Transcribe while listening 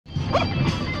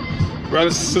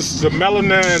Brothers and sisters of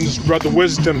Melanin, and Brother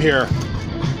Wisdom here.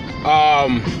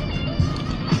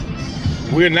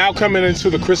 We're now coming into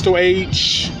the Crystal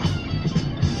Age.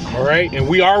 All right, and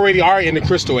we already are in the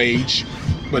Crystal Age,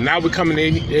 but now we're coming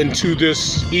into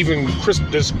this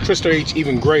Crystal Age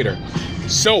even greater.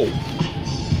 So,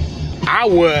 I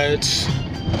would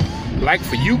like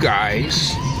for you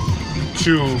guys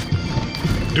to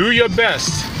do your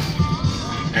best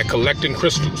at collecting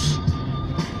crystals.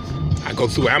 I go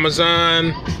through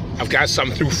Amazon. I've got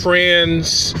some through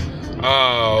friends.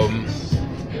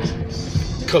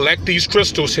 Collect these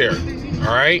crystals here.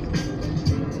 All right.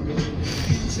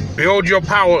 Build your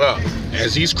power up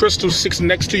as these crystals sit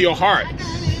next to your heart.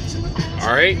 All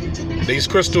right. These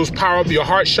crystals power up your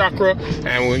heart chakra,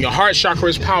 and when your heart chakra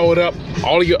is powered up,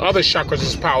 all of your other chakras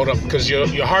is powered up because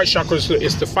your heart chakra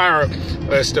is the fire.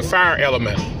 It's the fire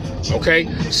element. Okay.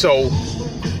 So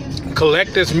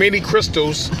collect as many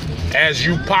crystals as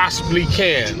you possibly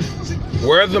can.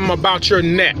 Wear them about your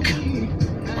neck.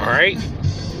 All right.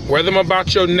 Wear them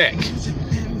about your neck.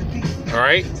 All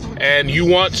right. And you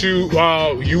want to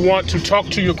talk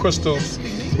to your crystals.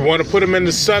 You want to put them in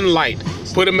the sunlight.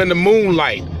 Put them in the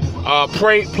moonlight.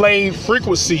 Play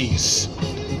frequencies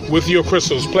with your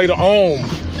crystals. Play the Om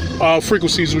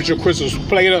frequencies with your crystals.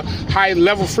 Play the high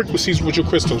level frequencies with your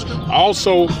crystals.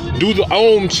 Also, do the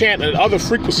Om chant and other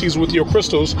frequencies with your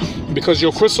crystals, because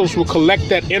your crystals will collect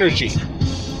that energy.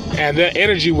 And that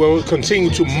energy will continue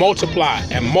to multiply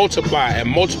and multiply and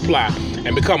multiply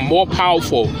and become more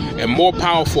powerful and more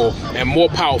powerful and more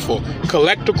powerful.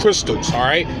 Collect the crystals, all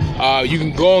right? You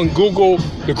can go and Google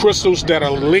the crystals that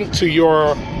are linked to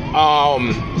your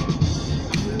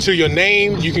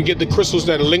name. You can get the crystals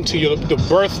that are linked to your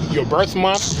birth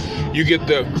month. You get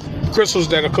the crystals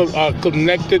that are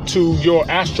connected to your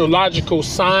astrological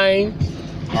sign,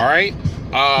 all right?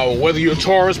 Whether you're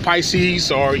Taurus,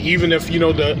 Pisces, or even if you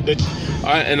know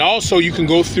and also you can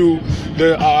go through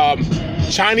the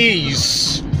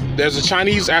Chinese. There's a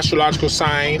Chinese astrological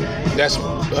sign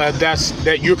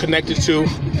that you're connected to,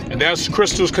 and there's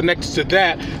crystals connected to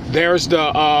that. There's the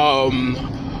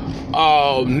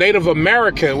Native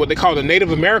American, what they call the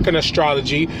Native American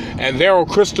astrology, and there are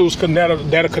crystals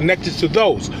that are connected to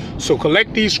those. So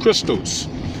collect these crystals,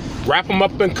 wrap them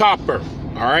up in copper.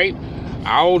 All right.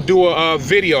 I'll do a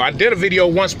video. I did a video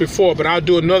once before, but I'll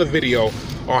do another video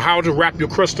on how to wrap your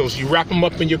crystals. You wrap them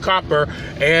up in your copper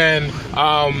and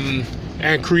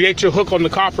create your hook on the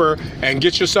copper and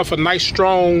get yourself a nice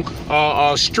strong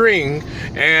string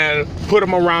and put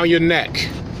them around your neck.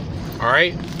 All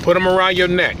right, put them around your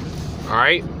neck. All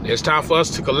right, it's time for us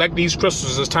to collect these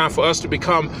crystals. It's time for us to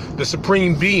become the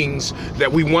supreme beings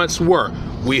that we once were.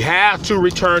 We have to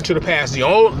return to the past. The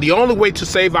only way to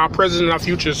save our present and our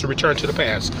future is to return to the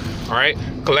past. All right,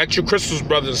 collect your crystals,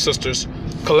 brothers and sisters.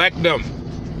 Collect them.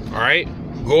 All right,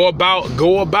 go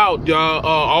about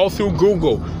all through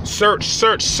Google.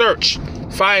 Search.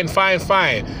 Find.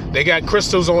 They got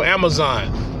crystals on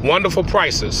Amazon. Wonderful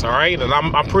prices. All right, and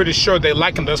I'm pretty sure they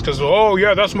liking us because, oh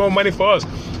yeah, that's more money for us.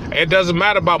 It doesn't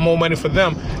matter about more money for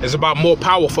them. It's about more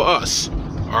power for us.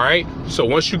 All right. So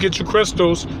once you get your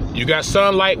crystals, you got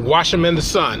sunlight, wash them in the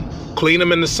sun, clean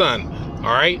them in the sun.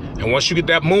 All right. And once you get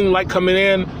that moonlight coming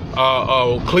in,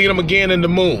 clean them again in the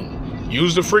moon.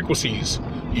 Use the frequencies.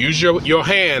 Use your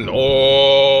hand,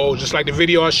 or just like the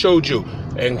video I showed you,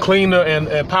 and clean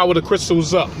and power the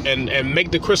crystals up and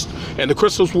make the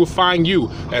crystals will find you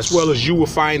as well as you will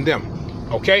find them.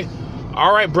 Okay.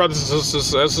 All right, brothers and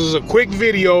sisters, this is a quick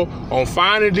video on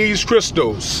finding these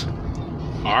crystals.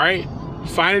 All right,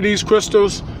 finding these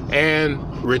crystals and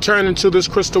returning to this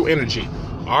crystal energy.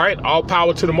 All right, all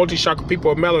power to the multi-chakra people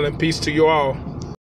of Melanin. Peace to you all.